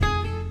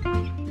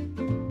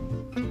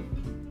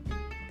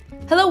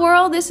Hello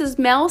world, this is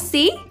Mel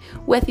C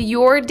with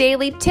your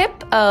daily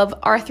tip of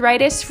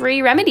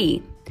arthritis-free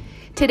remedy.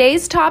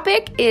 Today's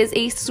topic is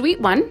a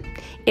sweet one.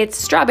 It's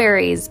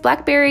strawberries,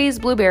 blackberries,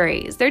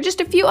 blueberries. They're just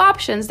a few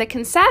options that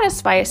can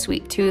satisfy a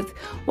sweet tooth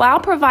while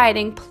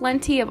providing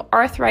plenty of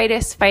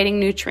arthritis-fighting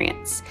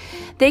nutrients.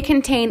 They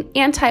contain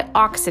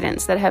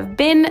antioxidants that have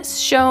been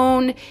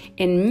shown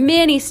in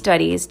many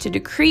studies to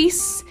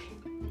decrease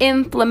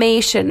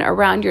inflammation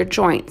around your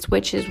joints,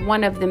 which is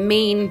one of the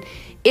main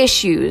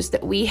issues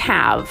that we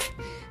have.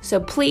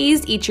 So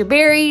please eat your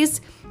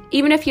berries.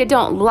 Even if you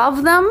don't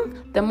love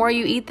them, the more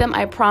you eat them,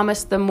 I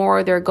promise the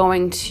more they're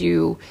going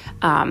to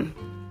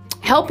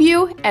help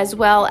you, as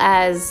well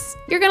as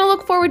you're going to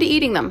look forward to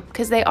eating them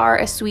because they are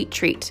a sweet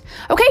treat.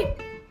 Okay,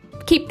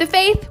 keep the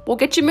faith. We'll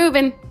get you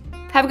moving.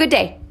 Have a good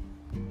day.